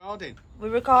recording? We're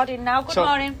recording now. Good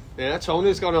morning. Yeah,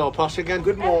 Tony's gone all posh again.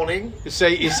 Good morning. You're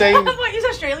saying What, he's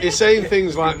Australian? you're saying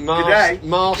things like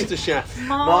Master Chef.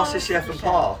 Master Chef and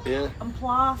Pa. Yeah. And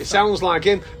plaster. It sounds like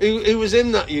him. Who was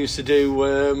in that used to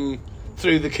do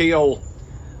Through the Keyhole?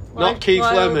 Not Keith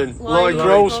Lemon. Lloyd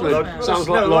Grossman. Sounds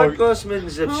like Lloyd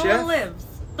Grossman's a Who chef. lives?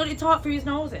 Don't you talk through his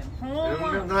nose in?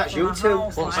 No, that's you two.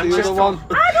 What's the other one?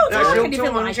 I don't That's talk you anything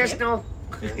two, like Manchester. him.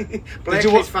 Did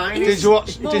you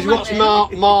watch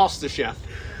Master Chef?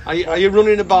 Are you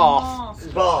running a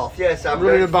bath? Bath, yes, I'm Running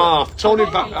a ready. bath. Tony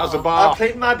has a I bath.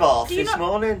 cleaned my bath Do you this not-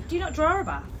 morning. Do you not draw a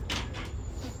bath?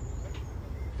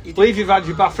 Believe you've had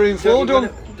your bathroom floor done.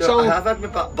 I have had my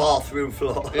bathroom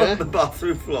floor. Yeah. My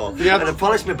bathroom floor. Yeah. And I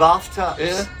polished my bath taps.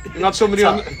 Yeah, you've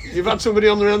had somebody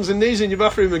on their hands and knees in your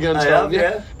bathroom again, I Tom, have,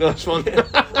 yeah. Nice one.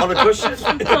 On a cushion.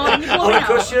 On a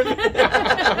cushion.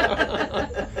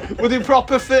 Were they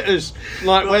proper fitters?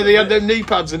 Like where they had their knee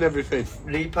pads and everything?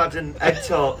 Knee pad and head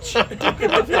torch. Have you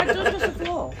had done just a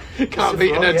floor? Can't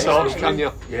beat an head yeah. torch, can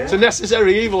you? Yeah. It's a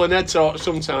necessary evil, an head torch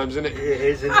sometimes, isn't it? It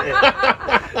is, isn't it?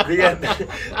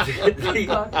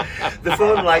 The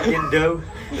phone light didn't do.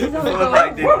 The phone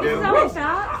light didn't do.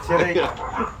 Silly.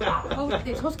 Oh,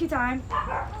 it's husky time.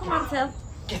 Come on, Till.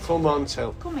 Come on,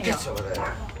 Till. Come here. Get over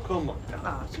there. Come on.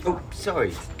 Oh, she's Oh,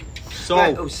 sorry. So,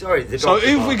 Right, oh, sorry. The so dog's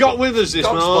who've we got with us this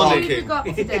Dog's morning? Who have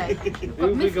we got today? We've got Who've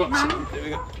we Mystic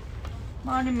Man. got?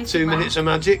 Morning, Mystic 2 Man. minutes of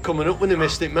magic coming up with the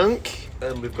Mystic Mank.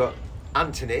 And we've got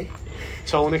Anthony.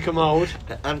 Tony Commode.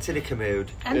 Anthony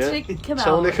Commode. Anthony, come on.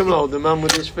 Tony Commode, the man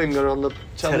with his finger on the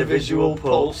televisual Televisual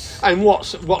pulse. pulse. And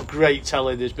what great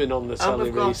telly there's been on the And telly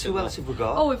we've got, recently. who else have we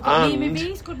got? Oh, we've got And- Mimi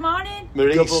Beast. Good morning.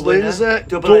 Maurice Double winner. Lindsay,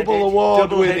 Double-headed- double award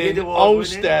double-headed winning award-winning.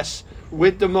 hostess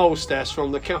with the mostess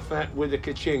from the cafe with the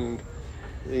ka-ching.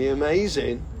 The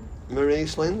amazing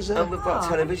Maurice Lindsay. And we've got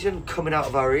television coming out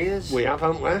of our ears. We have,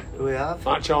 haven't we? We have.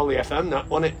 Like Charlie FM, that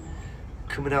wasn't it?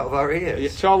 Coming out of our Yeah,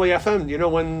 ears. Charlie FM. You know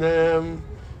when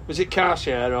was it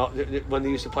Carshare or when they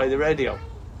used to play the radio?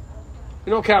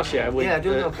 You know Carshare? Yeah, I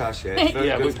do know Carshare. It's very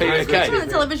Yeah, good. with Peter Very Kay. good The TV.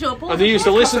 television pulse. And they used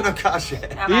to listen. No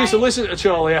Carshare. They used to listen to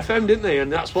Charlie FM, didn't they?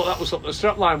 And that was what the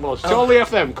strapline was. Charlie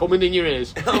FM coming in your ears.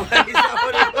 Is that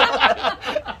what it was?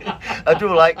 I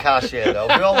do like Carshare though.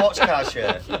 We all watch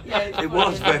Carshare. Yeah, it's It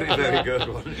was funny. very, very good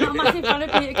one. Not a massive fan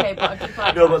of Peter Kay, but I just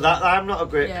like No, but I'm not a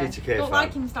great yeah. Peter Kay Don't fan.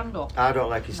 like him stand up. I don't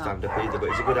like his stand-up either, but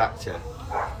he's a good actor.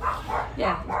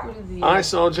 Yeah, it's good as he I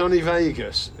saw Johnny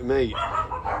Vegas, me,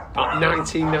 about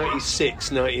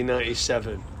 1996,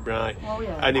 1997, right? Oh,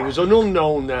 yeah. And he was an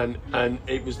unknown then, and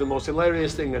it was the most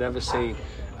hilarious thing I'd ever seen.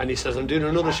 And he says, I'm doing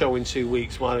another show in 2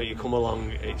 weeks, why don't you come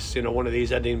along? It's, one of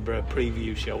these Edinburgh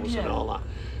preview shows and Yeah. all that.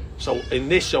 So in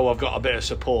this show, I've got a bit of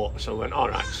support. So I went, all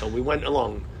right. So we went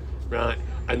along, right?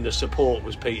 And the support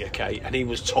was Peter Kay, and he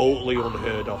was totally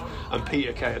unheard of. And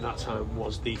Peter Kay at that time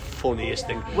was the funniest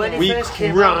thing. When he We first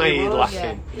came out, he cried was.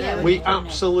 laughing. Yeah. Yeah, We when he came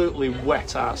absolutely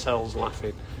wet ourselves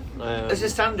laughing. As a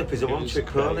stand-up, he's a it was one-trick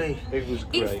great. pony. It was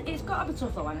great. It's got to be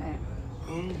tough though, hasn't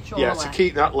it? Yeah, to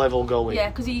keep that level going. Yeah,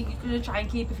 because he's going to try and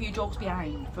keep a few jokes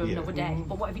behind for Yeah. another day.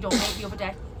 But what if you don't make the other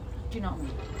day? Do you know what I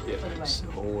mean? Yeah. So anyway.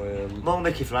 So, More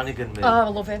Mickey Flanagan, me. Oh, I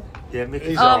love him. Yeah, Mickey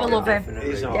He's Oh, I Flanagan, love him. definitely.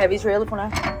 He's all Yeah, he's really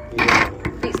funny. yeah.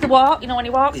 It's the walk, you know, when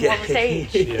he walks on the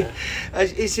stage. Yeah.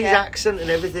 It's his Yeah. accent and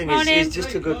everything. Morning. He's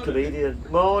just a good comedian.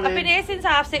 Morning. I've been here since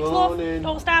 6:30, Morning. love.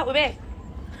 Don't start with me.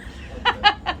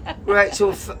 Right, so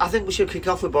I think we should kick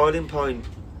off with Boiling Point.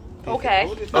 Okay.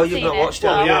 Oh, I've you've seen not it. watched it?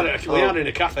 Well, have we you? are in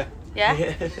a cafe. Yeah?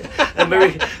 And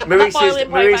Maurice Boiling is, Point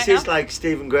Maurice right is now. like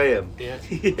Stephen Graham. Yeah.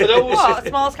 For those, What, a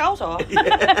small scout or?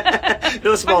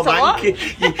 No small Thanks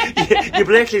a man. You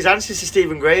Blakely's answer to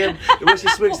Stephen Graham. When she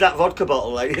swings that vodka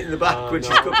bottle like in the back Oh, when no.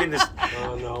 she's cooking this.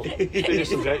 oh no,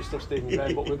 finished some great stuff, Stephen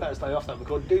Gray, but we better stay off that. We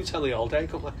could do telly all day,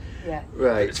 couldn't we? Yeah.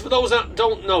 Right. It's for those that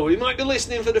don't know, you might be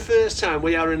listening for the first time.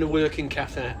 We are in a working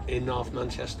cafe in North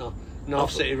Manchester,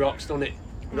 North City Rocks, done it?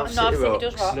 North North City City Rocks.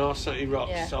 does rock. North City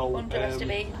Rocks. Yeah, So,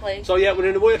 underestimating place. so yeah, we're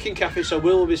in a working cafe, so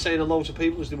we'll be saying hello to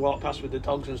people as they walk past with the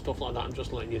dogs and stuff like that. I'm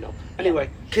just letting you know. Anyway,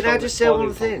 Can so I just say Boiling one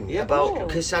Point. thing Yeah, about Oh.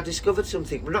 because I discovered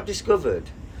something. Well, not discovered.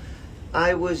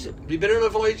 I was Have you been on a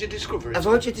voyage of discovery? a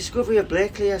voyage of discovery of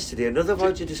Blakely yesterday. Another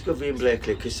voyage of discovery in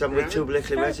Blakely because I'm with two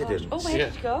Blakely residents. Oh, where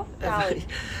did you go? Darling.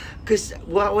 Because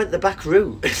I went the back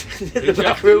route. the Did you back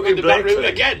have to route go in the back route Blakely.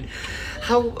 again?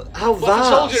 How What I told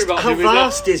vast? you about How doing that.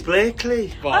 vast is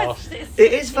Blakely? Vast.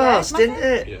 It is vast, yeah, isn't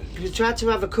it? Yeah. We tried to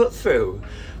have a cut through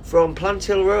from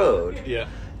Planthill Road Yeah.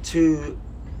 to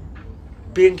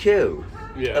B&Q.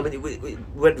 Yeah. I mean, it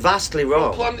went vastly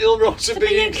wrong. Plant Hill Road to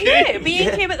B&Q.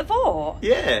 B&Q at the fort?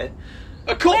 Yeah.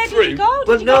 A cut Where through. did you go?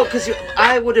 Well, Did you no, go- because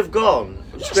I would have gone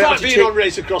It's straight like to being Cheat- on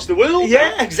Race Across the World.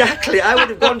 Yeah, exactly. I would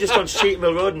have gone just on Cheat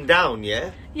Mill Road and down,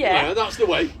 yeah. Yeah, that's the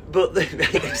way. But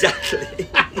exactly.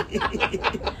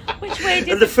 Which way did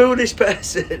And the foolish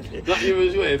person That you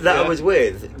was with. that yeah. I was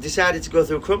with decided to go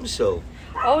through Crumpsall.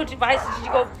 Oh, did you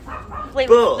go play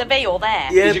But- with the Vale there?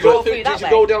 Yeah, Did you but- go through through? that Did you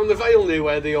way? go down the Vale near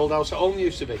where the old house at home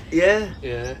used to be? Yeah.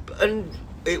 Yeah. And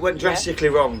it went drastically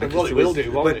wrong because Well, it there will was-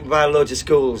 do, won't went it? by loads of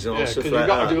schools and all Yeah, stuff because like you've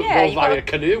got that. to do Yeah, go you via gotta-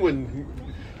 canoe and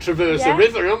traverse Yeah. the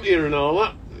river, haven't you, and all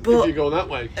that. But- if you go that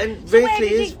way. And So where Rakeley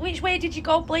did is, you, which way did you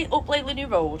go up Blakely New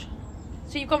Road?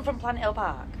 So you've gone from Plant Hill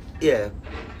Park? yeah,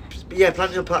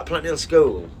 Plant Hill Park, Plant Hill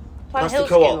School. Plant Past Hill the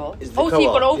co-op. School? Is the Oh, so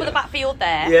you've gone co-op, over the yeah. backfield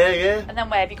there? Yeah, yeah. And then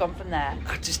where have you gone from there?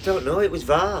 I just don't know. It was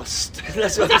vast.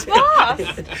 That's what Was it I'm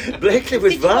saying. vast? Blakely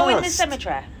was Did you go in the vast.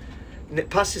 cemetery?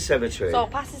 Past the cemetery. So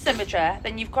past the cemetery,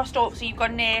 then you've crossed over, so you've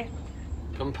gone near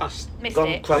Come past. Gone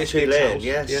Mystic. Crabtree Mystic's Lane, house.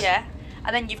 yes. Yeah. Yeah.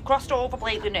 And then you've crossed over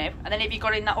Blakely New, and then have you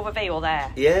got in that other Vale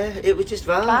there? Yeah, it was just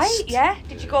vast. Right, yeah.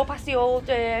 Did you go past the old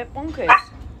bunkers?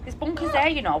 There's bunkers there,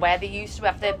 you know, where they used to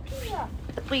have the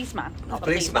policeman, not the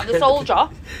policeman, the soldier.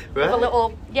 With a Right.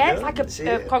 little, yeah, it's No, like I didn't see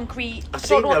a it. concrete. I've I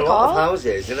seen don't know what a they're lot of called.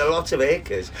 houses and a lot of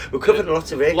acres. We're covering a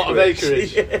lot of A acres. lot of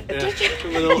acreage. Yeah. Yeah.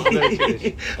 Covered a lot of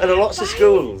acreage. And lots of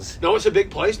schools. No, it's a big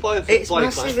place, Blakely. It's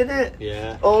massive, isn't it?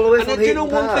 Yeah. All the way And from then, do you know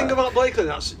Heaton one Park. thing about Blakely?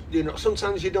 That's, you know,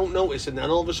 sometimes you don't notice, and then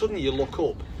all of a sudden you look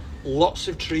up, lots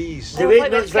of trees. There Oh, is,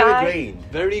 like no, the it's very sky. green.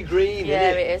 Very green,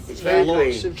 Yeah, innit? it is. It's yeah. very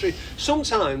Lots green. of trees.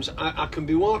 Sometimes I can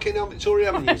be walking down Victoria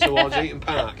Avenue towards Eaton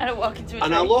Park, I don't walk into a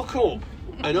and I tree. look up,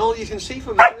 and all you can see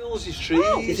from the hills is trees.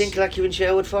 Do you think like you're in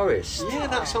Sherwood Forest? Yeah,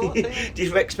 that's all I think. Do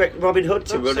you expect Robin Hood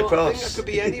to That's run all I across? think. I could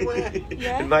be anywhere.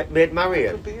 Yeah. And Maid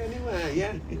Marian? Could be anywhere,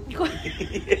 yeah.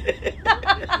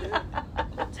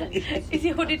 Is he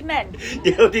hooded men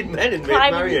The hooded men and Maid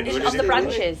climbing Marian. on running the in way.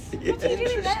 branches? Yeah. What are you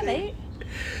doing there, mate?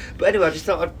 But anyway, I just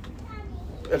thought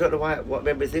I don't know what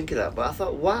made me think of that, but I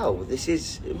thought, wow, it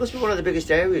must be one of the biggest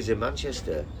areas in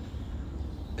Manchester.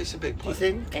 It's a big Do you place.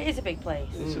 think? It is a big place.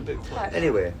 It's a big place.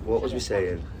 Anyway, what was we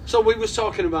saying? So we was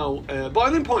talking about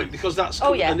Boiling Point, because that's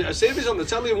Oh, yeah. a series on the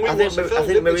telly, and we I think watched the Mar- film, I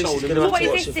think didn't we, Maurice is Tony? gonna So have what to is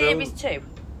watch this the film. series 2?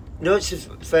 No, it's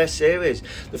the first series.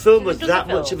 The film was Done that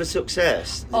the much film? of a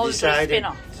success. They Oh, they've done a decided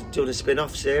spin-off. to do a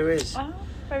spin-off series. Oh,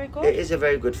 very good. It is a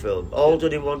very good film, all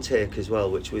done in one take as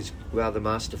well, which was rather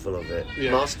masterful of it.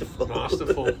 Yeah. Masterful.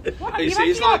 Masterful. What? It's, You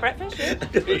it's had like breakfast, yeah?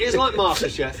 it is like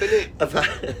MasterChef, isn't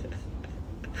it?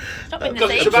 Stop being the Because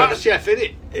same. it's about a chef, isn't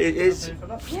it? It is.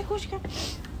 Yeah, of course you can.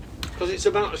 Because it's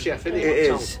about a chef, isn't it? It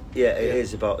is. Yeah, it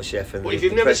is about a chef and. But the- if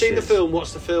you've the never seen the pressures. film,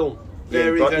 what's the film? Yeah, Very,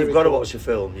 you've got, very you've got to good. watch the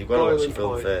film. You've got to watch Boiling the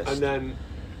film Point. first. And then,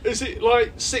 is it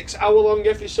like 6-hour-long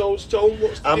episodes, Tom?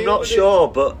 What's the I'm deal not with sure,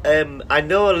 but I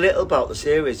know a little about the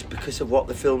series because of what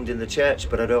they filmed in the church,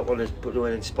 but I don't want to put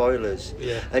any spoilers.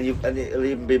 Yeah. And it'll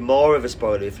even be more of a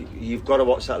spoiler if you've got to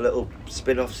watch that little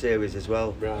spin-off series as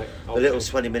well. It? Right. A little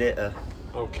 20-minute,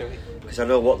 Okay. because I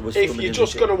know what was If filming you're in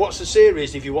just the going to watch the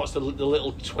series, if you watch the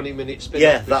little 20-minute spin-off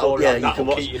Yeah, before you that'll can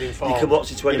watch. keep you You informed. can watch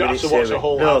the 20-minute You don't have to series. watch a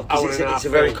whole No, hour because and a half it's a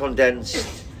very film.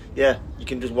 condensed. Yeah, you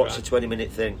can just watch Right. the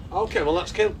 20-minute thing. Okay, well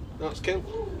that's cool. That's cool.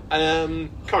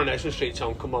 Coronation Street,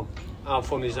 Tom. Come on, how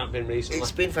fun has that been recently?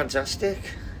 It's been fantastic.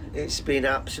 It's been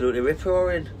absolutely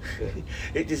rip-roaring. Yeah.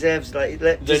 It deserves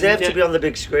deserves to be on the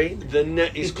big screen. The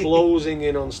net is closing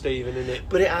in on Stephen, isn't it?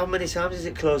 But how many times is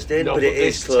it closed in? No, but it but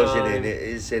is this closing time- in. It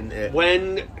is in.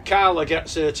 When Carla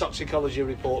gets her toxicology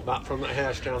report back from that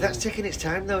hair strand, That's taking its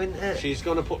time, though, isn't it? she's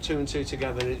going to put 2 and 2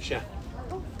 together, isn't she?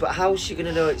 But how's she going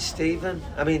to know it's Stephen?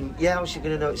 I mean, yeah, how's she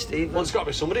going to know it's Stephen? Well, it's got to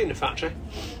be somebody in the factory.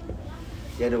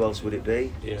 Yeah, who else would it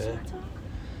be? Yeah.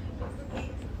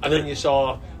 And then you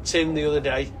saw Tim the other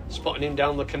day spotting him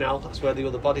down the canal. That's where the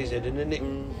other body's hidden, isn't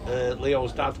it?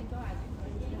 Leo's dad.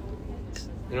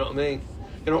 You know what I mean?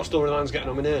 You know what storyline's getting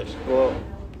on my nerves? Well,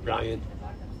 Ryan.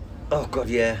 oh God,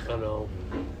 yeah. I know.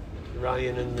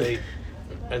 Ryan and the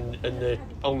and the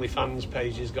OnlyFans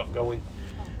page has got going.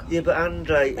 Yeah, but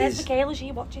Andre Where's is. Michaela?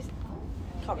 She watches.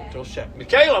 Corrie. Just check.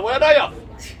 Michaela, where are you?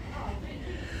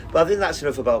 But I think that's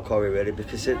enough about Corrie, really,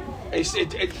 because it.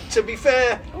 To be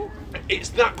fair, it's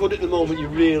that good at the moment. You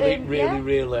really,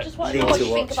 really Just what need do to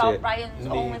you think watch about it. Ryan's Need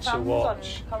OnlyFans to on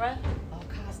watch. Corrie? Oh,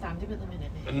 can't stand him at the minute.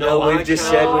 No, we've I just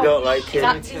can't. said we don't like His him.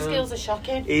 acting skills are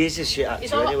shocking. He is a shit actor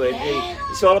It's all- anyway, isn't he? yeah.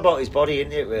 It's all about his body,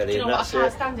 isn't it, really? Do you know and what? I that's can't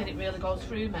it. stand it. It really goes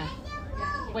through me.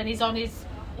 When he's on his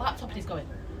laptop and he's going,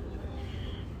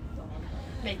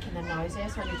 making them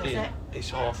noises when he does Yeah. it.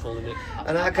 It's awful, isn't it?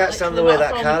 And I can't stand the way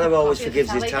that Carla always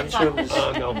forgives his tantrums.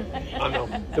 I know.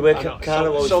 The way I know.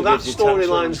 Carla always So that forgives his storyline's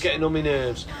tantrums. getting on my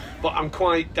nerves. But I'm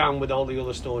quite down with all the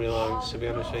other storylines, to be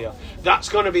honest with you. That's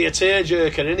going to be a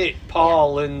tearjerker, isn't it?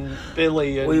 Paul and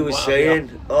Billy and We were what have you.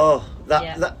 saying, oh, that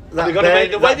Yeah. They're going to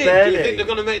make the wedding. Do you think they're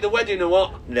going to make the wedding or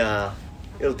what? Nah,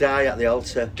 he'll die at the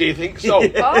altar. Do you think so?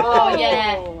 Oh,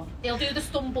 yeah. He'll do the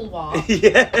stumble walk.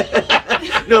 Yeah.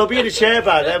 No, he'll be in a chair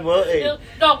by then, won't he? He'll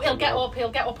get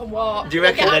up and walk. Do you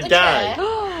reckon He'll he'd get die? out the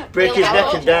chair. Break He'll his get neck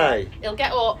up. and die. He'll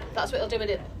get up. That's what he'll do with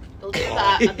it. He'll do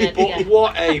that and then But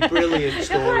what a brilliant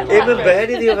storyline. Him and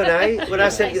Bernie the other night, when I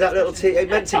sent you that little it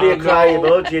meant to be a cry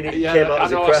emoji and it came out I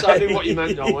as a know, cry. I knew what you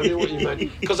meant, though. I knew what you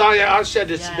meant. Because I shed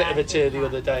a bit of a tear the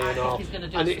other day and all. he's gonna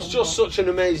do And a it's stumble. just such an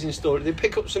amazing story. They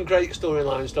pick up some great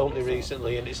storylines, don't they,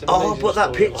 recently? And it's an Oh, amazing but that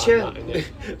storyline, picture, that,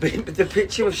 isn't it? the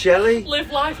picture of Shelley,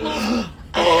 Live life, love.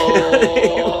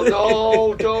 Oh,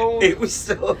 no, don't. it was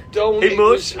so Don't. It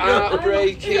was emotional.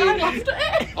 heartbreaking. I laughed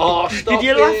at it. Oh, stop Did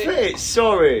you it. laugh at it?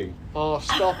 Sorry. Oh,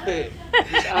 stop it.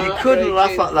 You couldn't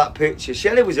laugh at that picture.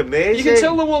 Shelley was amazing. You can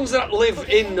tell the ones that live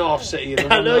in North City. And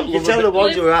the I ones know, that you love can tell it. the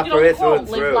ones who are You know happy the through and quote, live,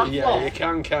 through. laugh, Yeah, you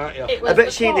can, can't you? It was I bet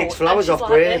the she quote, nicks flowers and off she's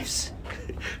like graves.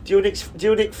 Do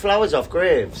you nick flowers off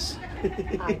graves? this.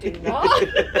 I do not.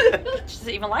 She doesn't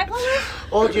even like flowers.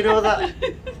 Oh, do you know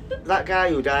that guy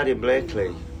who died in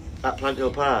Blakely at Plant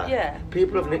Hill Park? Yeah.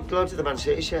 People have nicked loads of the Man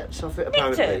City shirts off it, Nicked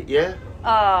apparently. it? Yeah.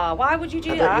 Ah, why would you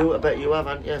do I that? bet you have,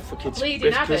 haven't you, for kids'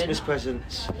 Bleeding heaven. Christmas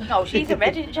presents. No, she's a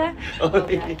red, isn't she? Oh,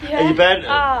 Yeah. Are you burnt?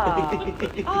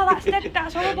 Ah.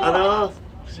 That's horrible. I know.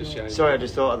 It's a shame. Sorry, I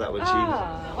just thought of that when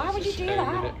Ah, why would you do Shame,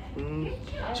 that? innit?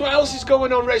 she... So what else is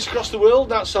going on? Race Across the World,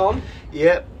 that's on.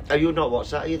 Yeah. Have you not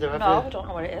watched that either, have No, I you? don't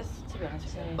know what it is, to be honest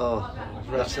with you. Oh,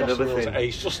 Race that's Across the another World's thing.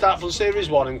 ace. Just start from Series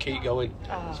 1 and keep going.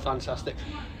 Ah. It's fantastic.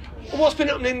 Well, what's been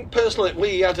happening personally?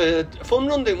 We had a fun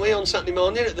run, didn't we, on Saturday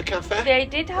morning at the cafe? They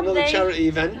did have Another charity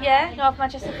event. Yeah, North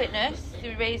Manchester Fitness.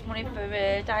 They raised money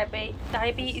for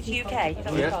Diabetes UK. Is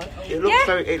that what Yeah. it's called? It looked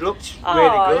Yeah. it looked Oh,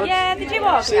 really good. yeah, they do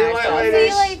organise See you later, stuff. See ladies.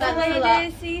 you later, Thanks for that.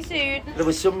 ladies. See you soon. There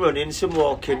was some running, some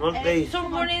walking, wasn't there?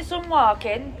 Some running, some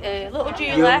walking. Little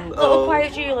Julia, Young, little oh.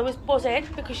 quiet Julia was buzzing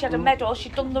because she had a medal.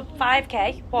 She'd done the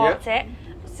 5k, walked it,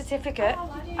 certificate,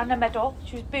 and a medal.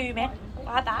 She was booming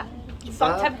like that. She was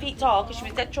about Fab. 10 feet tall because she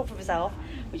was dead chuffed with herself,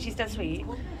 which is dead sweet.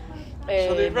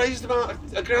 So they raised about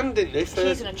a grand, didn't they? For,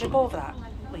 She's gonna trip over that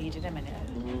lead in a minute.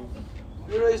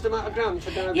 They raised about a grand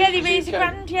for Diabetes Yeah, they raised a UK.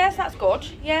 grand. Yes, that's good.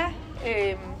 Yeah.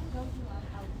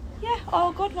 Yeah,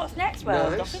 all good. What's next? Well,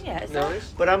 Nice. nothing yet. Is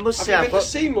Nice. But I must Have say, you I've been to got,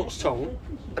 see much, Tom?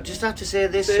 I just have to say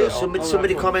this. Say So it. somebody, All right,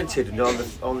 somebody go on. commented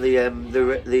on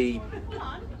the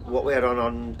what we had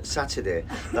on Saturday.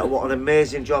 That what an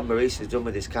amazing job Maurice's done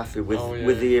with this cafe with Oh,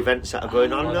 yeah. the events that are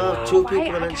going on. Oh, No, yeah. two Right, people I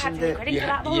have can't mentioned take it. credit for Yeah,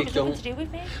 that. No, you it was nothing don't. to do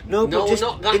with me. No, No, but just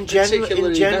not that in general. particular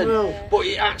In general. event, but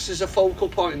it acts as a focal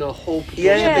point in a whole.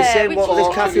 Yeah, Yeah, they're saying which what this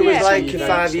is- cafe was yeah. like Events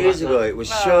 5 years like ago. that. It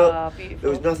was Ah, so. beautiful. There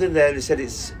was nothing there. They said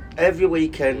it's every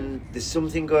weekend. There's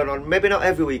something going on. Maybe not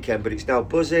every weekend, but it's now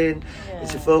buzzing.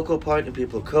 It's a Yeah. focal point, and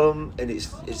people come, and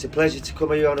it's a pleasure to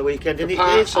come here on a weekend. And The it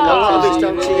parks is. A are lot of lovely. it's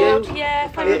down to good. you. Yeah,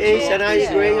 thank It is, you. and I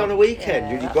Yeah. agree. On a weekend,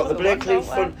 Yeah, you've that's got the what we want, Blakely don't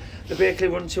we? front, the Blakely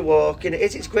run to walk, and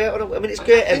it's great. I mean, it's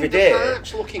great I every think day. The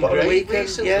park's looking but on a great weekend,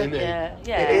 recently, yeah. mate. Yeah, It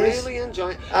yeah. I is. really enjoy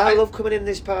it. I love coming in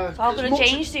this park. It's all going As to much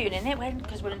change soon, isn't it?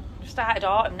 Because we've started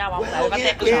autumn now, aren't Well, we?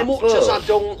 yeah, as much as I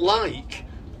don't like,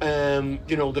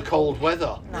 the cold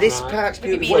weather. This right? park's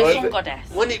Maybe beautiful. being a Every- sun goddess.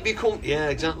 When it becomes, yeah,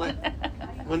 exactly.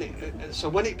 when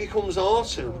it becomes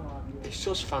autumn, it's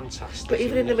just fantastic. But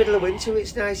even in the isn't it? middle of winter,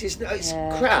 it's nice. It's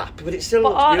Yeah. crap, but it still But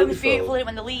looks autumn's beautiful. beautiful isn't it,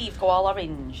 when the leaves go all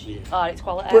orange. Yeah. Oh, it's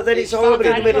quality. But then it's It's horrible in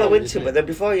the fine, middle of isn't winter. it? But then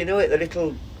before you know it, the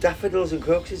little daffodils and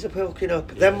crocuses are poking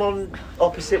up. Then one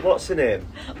opposite, what's the name?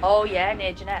 Oh yeah,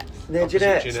 near Jeanette's. Near Opposite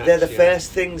Jeanette's. Jeanette's, They're the yeah.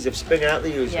 first things of spring out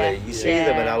there usually. Yeah. You see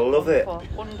them and I love it.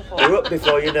 Wonderful. They're up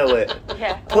before you know it.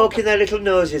 Yeah. Poking their little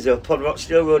noses up on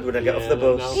Rochdale Road when I get Yeah, off the I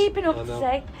bus. know. Keeping up I to know.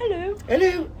 say hello.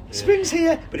 Hello, spring's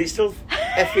here, but it's still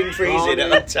effing freezing Oh, at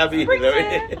that time of year, Spring's though, here.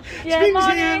 isn't it? Yeah, Spring's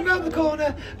morning. here, round the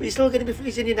corner, but you're still going to be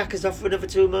freezing your knackers off for another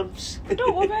 2 months.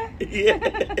 Don't worry. Yeah.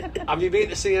 Have you been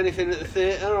to see anything at the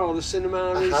theatre or the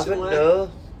cinema I recently?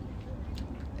 haven't,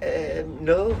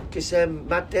 no, because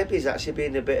Mad Debbie's actually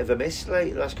been a bit of a miss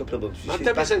like the last couple of months. Mad She's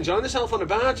Debbie's back- enjoying herself on a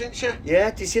barge, didn't she?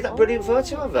 Yeah, did you see that brilliant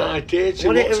photo of her? I did. She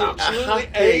Wasn't looks it absolutely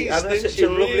happy? ace, I know, didn't such she? a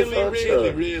lovely Really, photo.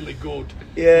 really, really good.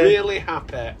 Yeah. Really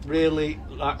happy. Really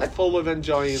full of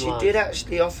enjoying She life. did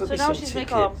actually offer So me now some she's going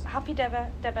tickets. to come. Happy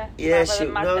Deborah. Yeah, rather she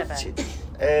than Mad no,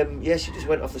 Deborah. she just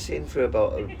went off the scene for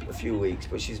about a few weeks,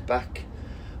 but she's back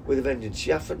with a vengeance.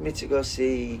 She offered me to go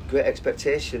see Great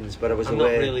Expectations, but I was I'm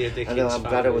away. not really a Dickens I know, I'm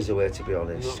glad I fan. was away, to be I'm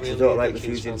honest. not 'Cause really I don't a like Dickens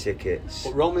refusing fan. tickets.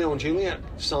 But Romeo and Juliet,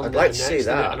 song I'd like to next see to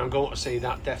that. it, and I'm going to see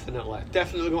that definitely.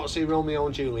 Definitely going to see Romeo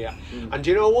and Juliet. And do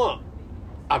you know what?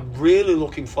 I'm really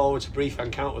looking forward to Brief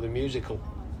Encounter the musical,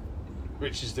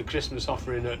 which is the Christmas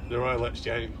offering at the Royal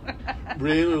Exchange.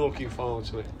 Really looking forward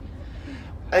to it.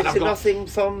 And Is I've there got- nothing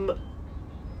from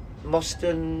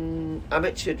Moston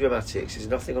Amateur Dramatics? There's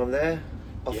nothing on there?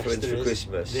 Offerings there for is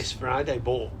Christmas? this Friday,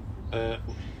 but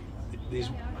there's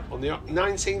on the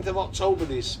 19th of October.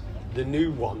 There's the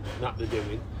new one that they're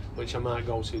doing, which I might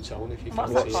go to, Tony, if you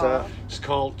What's fancy. that What's for? that? It's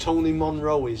called Tony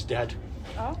Monroe is Dead,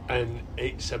 Oh. and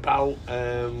it's about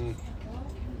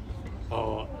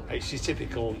it's your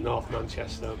typical North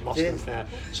Manchester Moston Yeah. Fair.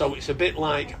 So it's a bit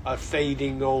like a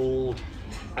fading old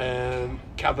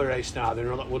cabaret star, you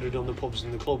know, that would have done the pubs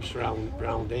and the clubs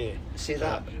round here. See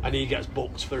that? And he gets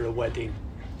booked for a wedding.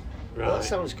 Right. Well, that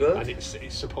sounds good. And it's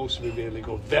supposed to be really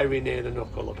good. Very near the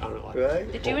knuckle, apparently.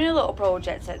 Right. They're doing a little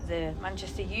project at the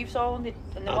Manchester Youth Zone,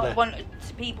 and Are what they? they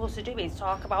want people to do is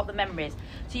talk about the memories.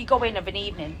 So you go in of an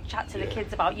evening, chat to the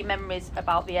kids about your memories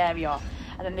about the area,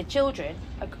 and then the children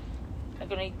are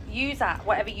going to use that,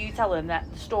 whatever you tell them,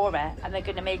 that the story, and they're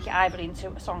going to make it either into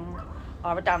a song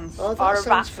or a dance Oh, that or a rap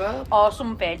sounds fab. or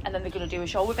something, and then they're going to do a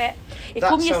show with it. It That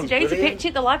come sounds yesterday to brilliant. pitch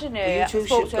it, the lad, and You two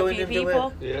spoke should to go a in few and do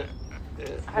people. Yeah.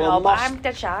 I know, but I'm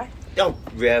dead shy. Oh,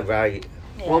 yeah, right.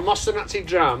 Yeah. Well, Moston Active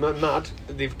Drama, Mad,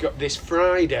 they've got this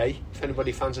Friday, if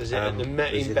anybody fancies it, at the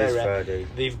Met is in it this Bury. Friday?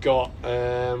 They've got, Why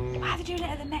are they doing it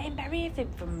at the Met in Bury if they're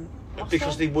from Moscow?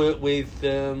 because they work with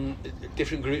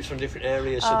different groups from different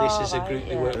areas, so this is a right, group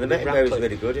they yeah. work And the with. Met in in Bury's Radcliffe.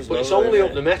 really good as But well, it's only isn't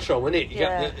up it? the Metro, isn't it? You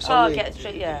Yeah. get, it's Oh, only, get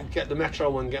straight, yeah. Get the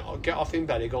Metro and get off in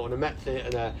Bury, go to the Met Theatre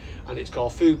there, and it's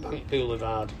called Food Bank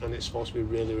Boulevard, and it's supposed to be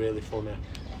really, really funny.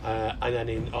 And then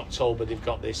in October they've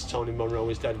got this Tony Monroe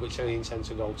is Dead, which I intend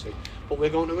to go to. But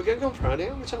we're going to a gig on Friday,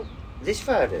 aren't we, Tom? This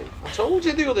Friday? I told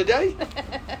you the other day.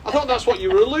 I thought that's what you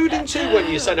were alluding to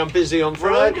when you said I'm busy on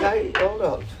Right, Friday. right, hold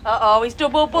on. Uh-oh, he's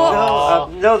double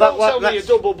booked. No, that Don't tell me you that's-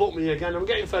 double book me again. I'm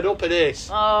getting fed up of this.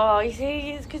 Oh, you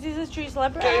see, it's because he's a true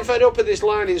celebrity. Getting fed up of this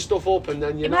lining stuff up, and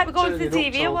then you're He might not be going to the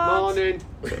turning TV up till awards. morning.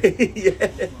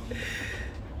 Yeah.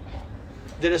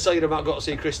 Did I say about got to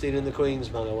see Christine and the Queens,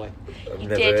 by the way? I've You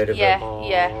never did, heard of yeah. it.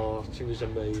 Oh, she was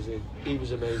amazing. He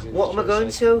was amazing. What am I going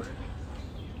to?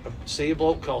 See a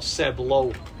bloke called Seb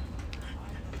Lowe.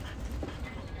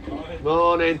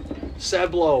 Morning.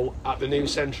 Seb Lowe at the New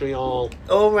Century Hall.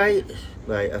 Oh, right.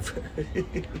 Right. Oh,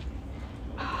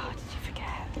 did you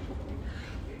forget?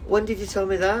 When did you tell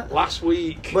me that? Last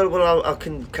week. Well, I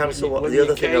can cancel when what you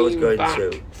the other thing I was came going back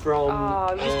to. From, Oh,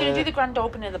 you was going to do the grand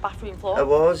opening of the bathroom floor. I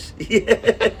was. Yeah.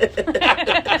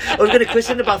 I was going to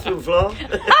christen the bathroom floor.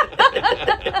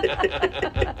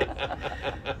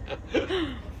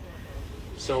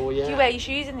 So yeah. Do you wear your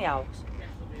shoes in the house?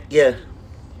 Yeah.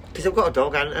 Because I've got a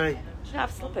dog, haven't I? Do you not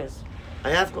have slippers? I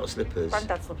have got slippers.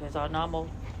 Granddad slippers or normal?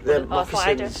 They're Or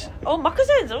sliders? moccasins. Oh,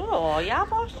 moccasins. Oh, yeah,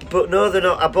 boss. But no, they're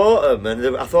not. I bought them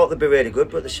and I thought they'd be really good,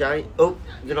 but they're shite. Oh,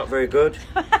 they're not very good.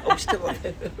 Oh, still on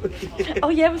there. Oh,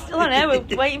 yeah, we're still on air. We're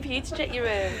waiting for you to check your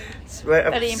Right,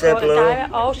 I've very said important hello. diary.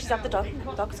 Oh, she's had the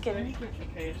dog skin.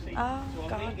 Oh,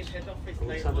 God.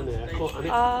 Let's have a haircut, and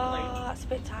Oh, that's a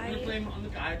bit tight.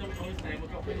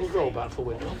 it'll grow back for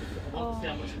winter. Oh.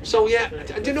 So yeah,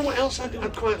 do you know what else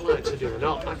I'd quite like to do?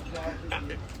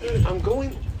 I'm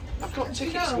going. I've got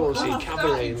tickets to go and see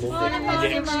Cabaret in London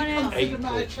next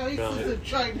April. Right.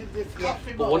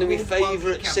 But one of my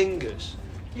favourite singers,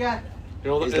 Yeah. you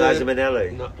know, Is Liza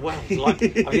Minnelli. No, well, like,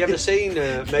 have you ever seen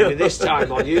maybe this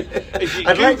time on you? If you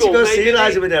I'd like to Google go see maybe-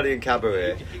 Liza Minnelli in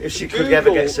Cabaret if she could ever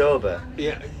Google- get sober.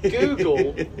 Yeah,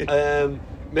 Google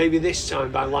maybe this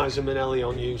time by Liza Minnelli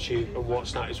on YouTube and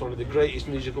watch that. It's one of the greatest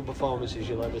musical performances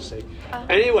you'll ever see.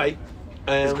 Anyway,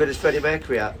 As good as Freddie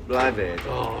Mercury at Live Aid.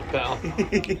 oh, better.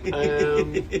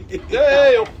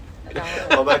 Hey, up.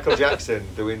 Or Michael Jackson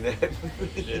doing them.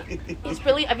 It's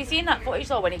brilliant. Have you seen that footage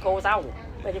though when he goes out?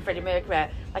 When Freddie Mercury,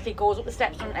 like he goes up the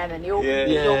steps and then he opens Yeah.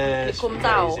 it up and Yes, he comes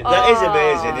amazing. out. That is Oh,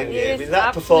 amazing, isn't it? I is mean, that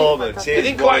absolutely performance fantastic. They is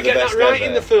didn't one quite of the get that best right ever.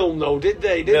 in the film, though, did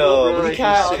they? Didn't No, look but right. you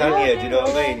can't, No. can you? Do you know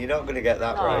what I mean? You're not going to get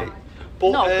that No. right.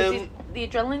 But, No, because the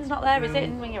adrenaline's not there, is it?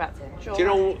 When you're acting. Sure. do you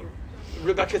know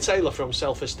Rebecca Taylor from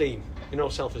Self Esteem? You know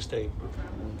Self Esteem?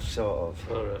 Sort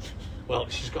of. All right. Well,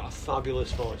 she's got a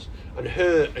fabulous voice, and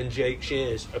her and Jake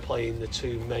Shears are playing the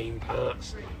two main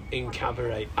parts in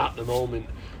Cabaret at the moment.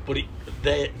 But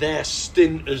their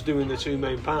stint as doing the two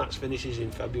main parts finishes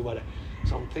in February,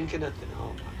 so I'm thinking, oh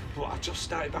my but I just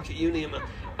started back at uni, and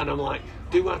I'm like,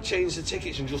 do I change the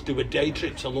tickets and just do a day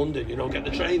trip to London? You know, get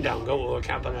the train down, go to a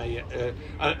cabaret,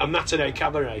 a matinee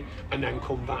cabaret, and then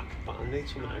come back. But I need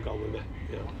someone to go with me.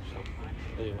 You know,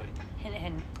 so anyway. Hint,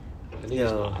 hint. And he's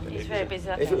not having He's it, very is he? busy.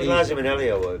 I If it think. was Liza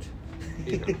Minnelli, I would.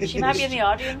 She might be in the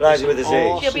audience. Liza with a Z.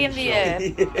 Oh. She'll be in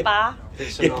the bar.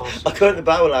 It's an arse. I go in the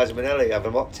bar with Liza Minnelli, have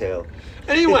a mocktail.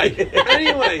 Anyway.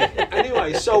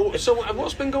 So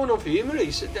what's been going on for you,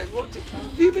 Maurice? Have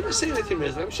you been to see anything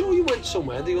recently? I'm sure you went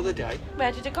somewhere the other day.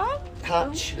 Where did it go?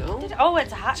 Hatch. No. Went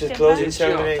to Hatch. To the didn't closing I? Did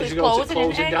ceremony. you It's go to closing,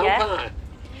 closing isn't it? down Yeah. party?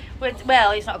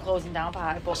 Well, it's not a closing down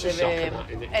party, but That's a shocker, the that,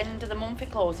 isn't it? end of the month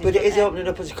it closes. But it is doesn't opening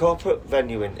up as a corporate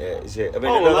venue, isn't it? Is it? I mean,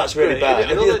 Oh, I know well, that's that's really great,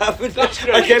 bad. isn't it? That's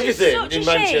great. like It's everything such a in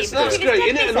shame. Manchester. That's It's great, dead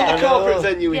isn't it? busy. Another I know. corporate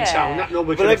venue in Yeah. town that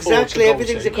nobody can Well, afford exactly. to go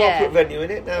Everything's to. a corporate Yeah. venue,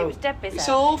 isn't it It now? was dead busy. It's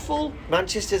awful.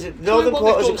 Manchester's Tell me Northern what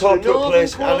they've Quarter's a done to the corporate Northern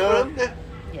place. I Quarter, know. haven't they?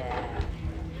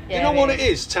 Yeah. You know what it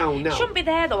is, town now? It shouldn't be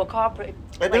there though, a corporate.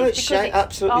 I know, place, it's because shite,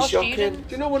 absolutely all shocking. students.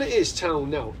 Do you know what it is, town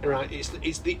now? Right,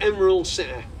 it's the Emerald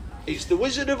City. It's the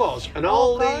Wizard of Oz, and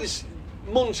all God. these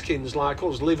munchkins like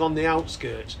us live on the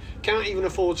outskirts. Can't even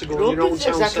afford to go in your own It's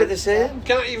town exactly the centre. same.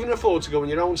 Can't even afford to go in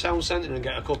your own town centre and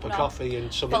get a cup of No. coffee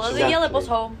and something. Follow to the eat. yellow bus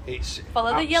home. It's Follow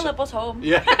the abso- yellow bus home.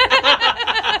 Yeah. Yeah,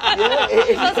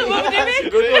 That's what we're that's doing. a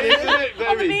good one, isn't Isn't it? it?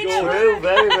 Very beach. good. True,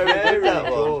 very, very Very good,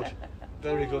 that one. good.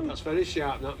 Very good. That's very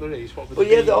sharp, not Maurice. What with Well,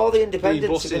 the yeah, bee- all the bee independents are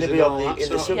buses going to and be all on that in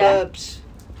the sort of- suburbs.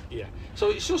 Yeah. So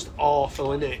it's just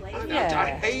awful, isn't it? I Yeah.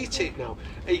 hate it now.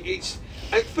 It's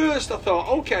at first I thought,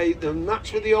 okay, the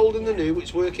match with the old and the new,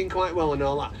 it's working quite well and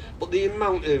all that. But the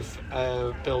amount of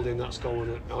building that's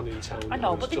going on in town, I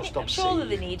know, now but is just obscene.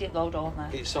 surely they need it though, don't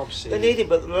they? It's obscene. They need it,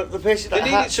 but the places They that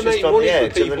need it Hatch to just make on money the for edge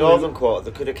of the people Northern who- Quarter,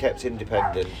 they could have kept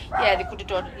independent. Yeah, they could have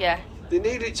done. Yeah, They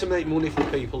need it to make money for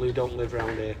people who don't live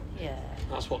around here. yeah.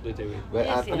 That's what they're doing. Well,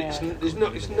 Yes, I- And yeah.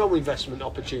 it's no investment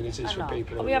opportunities I for know.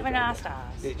 people. Are who we live having around our here.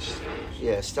 stars? It's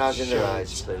Yeah, stars in their Shite.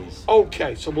 eyes, please.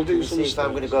 okay. So we'll do Can you some. see if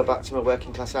I'm going to stars. go back to my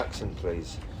working class accent,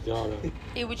 please? Yeah, all right.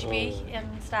 Who would you be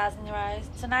in Stars in Your Eyes?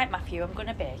 Tonight, Matthew, I'm going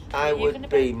to be. I Who are you would gonna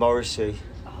be Morrissey.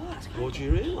 Oh, that's good. Would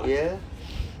you really? Yeah.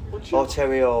 Would you? Or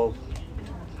Terry Hall.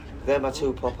 They're my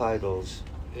two pop idols.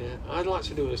 Yeah, I'd like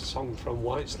to do a song from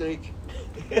Whitesnake.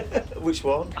 Which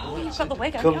one? Oh, you've got the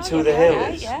wig, haven't Come you? to the Yeah,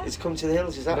 Hills. yeah. It's Come to the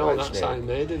Hills. Is that No, right? that's Iron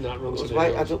Maiden. That runs to the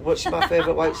White, I hills. don't, what's my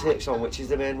favourite White Snake song? Which is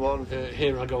the main one?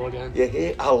 Here I go again.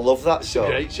 Yeah, I love that It's a song.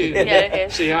 great tune. Yeah, it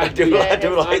is. See, I do like I that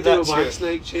do a tune.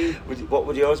 Whitesnake tune. What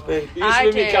would yours be? You used I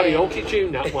to be my do. karaoke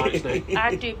tune, that Whitesnake.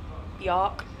 I'd do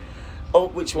York. Oh,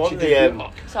 which one? You The do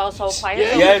York. So quiet.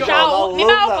 Yeah, yeah, you've got- I Shout, me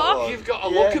love mouth that off. one. You've got a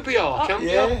Yeah. look at Bjork, haven't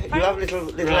Yeah, you? you have little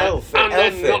Right. elf. And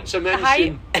then not to Hi.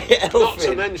 mention, not to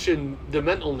Elfin. mention the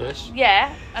mentalness.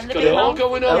 Yeah, and the Got big it all mouth.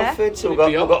 going on. Yeah. Elfin, so Would we've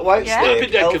it be got White Yeah. That'd be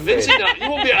Snake, dead convincing. Elfin. That you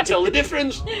won't be able to tell the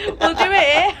difference. We'll do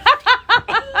it.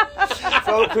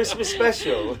 For our Christmas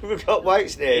special, we've got White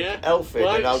Snake, Yeah. Elfin,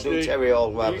 and I'll do Whitesnake. Terry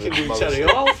Hall rather You than can do Morrissey. Terry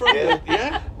Hall from Yeah. it.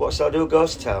 Yeah. What shall I do?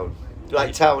 Ghost Town?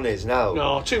 Like Town is now.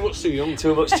 No, too much too young.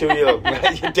 Too much too young.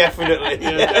 Right, definitely.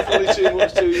 Yeah, definitely too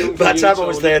much too young. By for the you, time I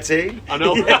was Tony. 13. I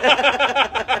know.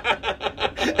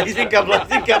 You think I'm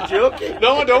joking?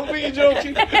 No, I don't think you're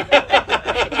joking.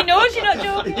 He knows you're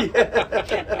not joking.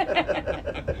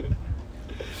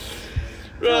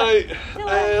 Right,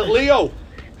 Leo.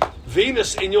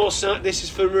 Venus in your sign. This is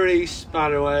for Maurice, by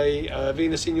the way.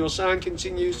 Venus in your sign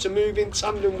continues to move in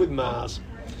tandem with Mars,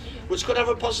 which could have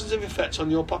a positive effect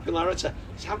on your popularity.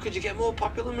 So how could you get more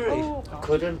popular, Maurice? Oh, God.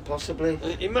 Couldn't possibly.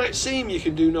 It might seem you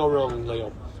can do no wrong,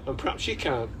 Leo, and perhaps you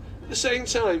can. At the same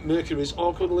time, Mercury's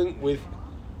awkward link with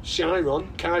Chiron,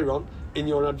 in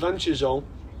your adventure zone,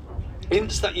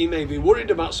 hints that you may be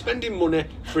worried about spending money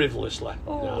frivolously.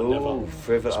 No, never. Ooh,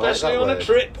 frivolous. I like Especially that on a word.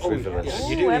 trip. Frivolous. Yeah, Ooh,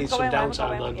 you do where need we some going, where we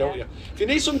downtime, going, man, don't yeah. you? If you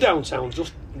need some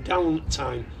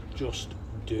downtime, just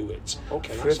do it.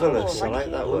 Okay, that Frivolous. sounds I good.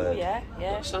 like that word. Yeah,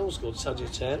 yeah. That sounds good,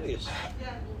 Sagittarius.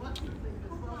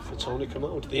 For Tony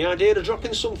Commode. The idea of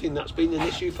dropping something that's been an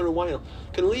issue for a while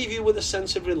can leave you with a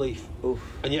sense of relief. Oof.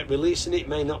 And yet releasing it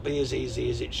may not be as easy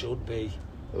as it should be.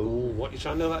 Ooh. Ooh, what are you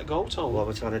trying to let go, Tom? What am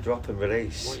I trying to drop and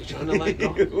release? What are you trying to let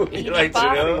go? Would you like to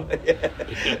know? Yeah.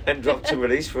 And dropped and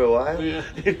released for a while. Yeah.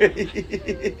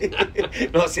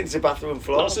 Not since the bathroom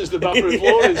floor. Not since the bathroom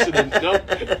floor incident, no.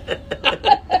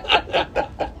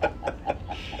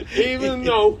 Even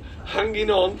though hanging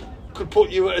on could put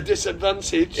you at a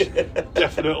disadvantage,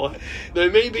 definitely. There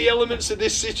may be elements of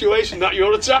this situation that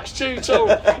you're attached to, Tom.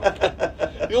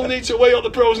 You'll need to weigh up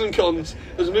the pros and cons,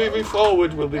 as moving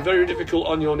forward will be very difficult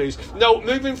on your knees. No,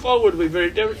 moving forward will be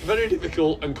very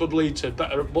difficult and could lead to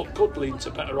better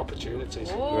opportunities.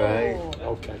 Oh. Right.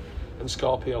 Okay. And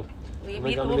Scorpio. You Am I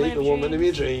meet the going to woman meet the of woman of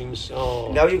dreams. my dreams?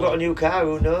 Oh, Now you've got a new car,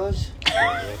 who knows?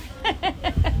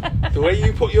 the way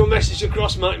you put your message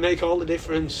across might make all the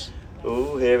difference.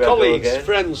 Oh, here I go Colleagues, again.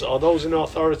 friends, or those in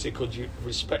authority could you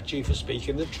respect you for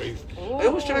speaking the truth. I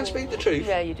always try and speak the truth.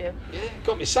 Yeah, you do. Yeah,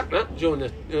 got me sacked that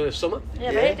during the summer.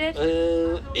 Yeah, Yeah. but it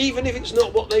did. Even if it's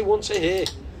not what they want to hear.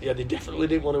 Yeah, they definitely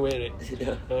didn't want to hear it.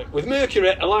 Yeah. With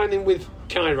Mercury aligning with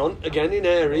Chiron, again in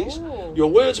Aries, Ooh.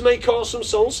 your words may cause some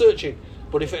soul searching,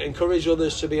 but if it encourages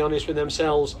others to be honest with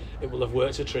themselves, it will have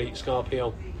worked a treat,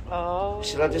 Scorpio. Oh.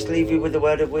 Shall I just leave you with a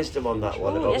word of wisdom on that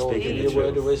one Oh, about yes, speaking Give please. me the a word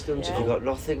of truth? wisdom, Yeah. If you've Tom. got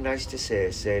nothing nice to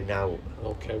say now.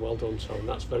 Okay, well done, Tom.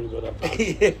 That's very good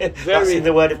advice. That's in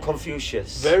the word of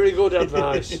Confucius. Very good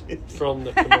advice from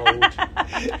the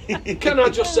commode. Can I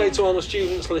just say to all the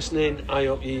students listening, I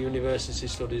hope your university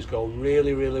studies go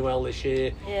really, really well this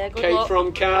year. Yeah, good Kate luck.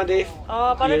 from Cardiff. Oh,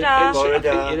 You're Bonada.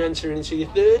 Bonada. You're entering into your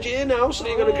third year now, so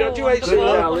you're going to Oh, graduate soon,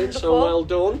 wonderful, darling. So wonderful. well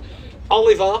done.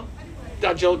 Oliver,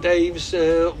 Dad Joe Dave's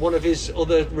one of his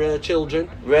other children.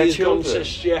 Rare He's children? gone to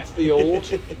Sheffield.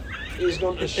 He's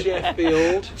gone to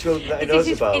Sheffield. Children that he Is knows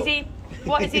this about. is he?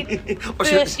 What is he?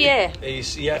 First year.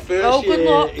 He's first Oh, year. good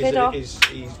luck, he's kiddo.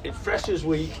 he's Freshers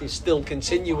Week. He's still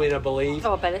continuing, I believe.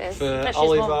 Oh, I bet it is. For Freshers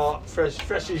Oliver, month.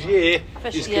 Freshers Year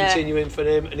Fresh- is yeah. continuing for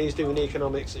him, and he's doing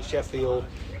economics at Sheffield.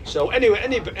 So anyway,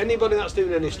 anybody that's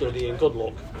doing any studying, good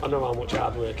luck. I know how much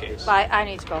hard work it is. Right, I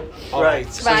need to go. All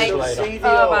Right. See you Right. later. See you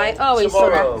All right. Always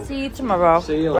tomorrow. Sunna. See you tomorrow. See you later.